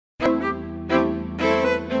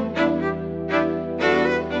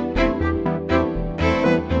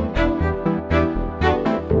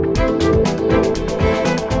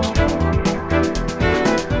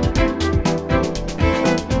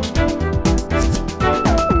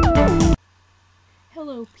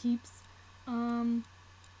Hello peeps.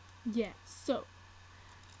 Yeah, so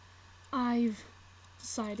I've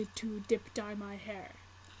decided to dip dye my hair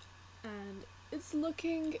and it's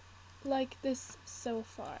looking like this so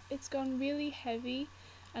far. It's gone really heavy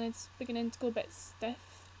and it's beginning to go a bit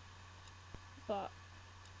stiff, but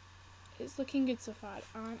it's looking good so far,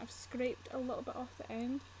 and I've scraped a little bit off the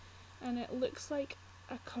end and it looks like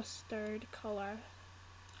a custard colour.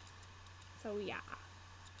 So yeah,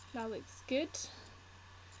 that looks good.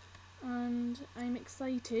 And I'm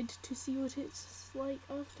excited to see what it's like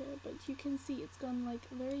after, but you can see it's gone like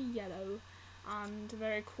very yellow and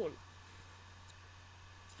very cool.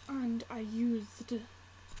 And I used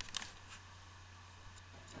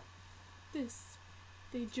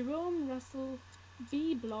the Jerome Russell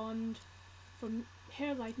B Blonde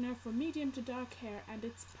hair lightener for medium to dark hair, and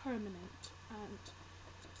it's permanent and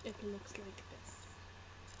it looks like this.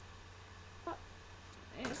 But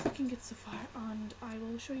it's looking good so far, and I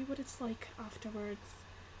will show you what it's like afterwards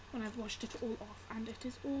when I've washed it all off and it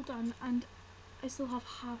is all done, and I still have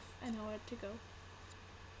half an hour to go.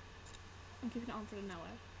 I'm keeping it on for an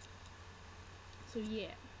hour. So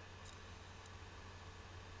yeah.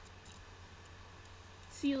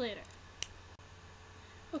 See you later.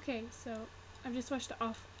 Okay, so I've just washed it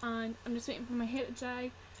off and I'm just waiting for my hair to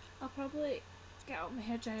dry. I'll probably get out my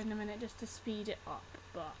hair dryer in a minute just to speed it up,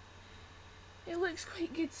 but it looks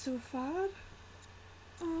quite good so far.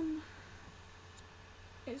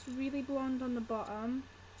 It's really blonde on the bottom.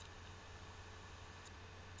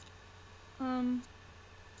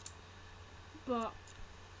 But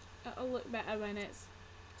it'll look better when it's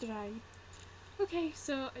dry. Okay,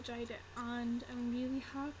 so I dried it and I'm really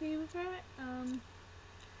happy with it.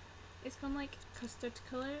 It's gone like custard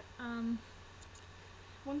colour.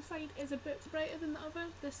 One side is a bit brighter than the other.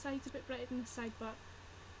 This side's a bit brighter than this side, but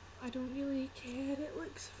I don't really care, it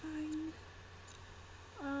looks fine.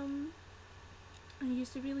 I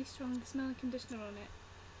used a really strong smelling conditioner on it,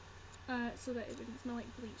 so that it wouldn't smell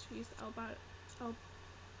like bleach. We used Alberto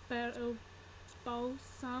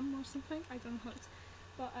Balsam or something, I don't know how it's,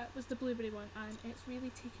 but it was the blueberry one, and it's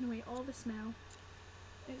really taken away all the smell.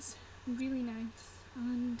 It's really nice,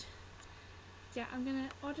 and yeah, I'm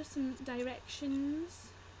gonna order some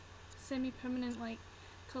directions, semi-permanent like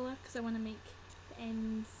colour, because I want to make the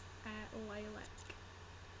ends lilac.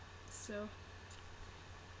 So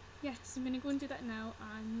yeah, so I'm gonna go and do that now,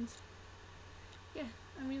 and yeah,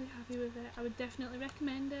 I'm really happy with it. I would definitely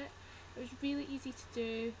recommend it. It was really easy to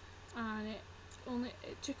do, and it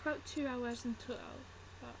took about 2 hours in total,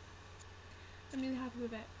 but I'm really happy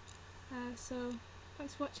with it. So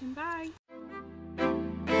thanks for watching, bye!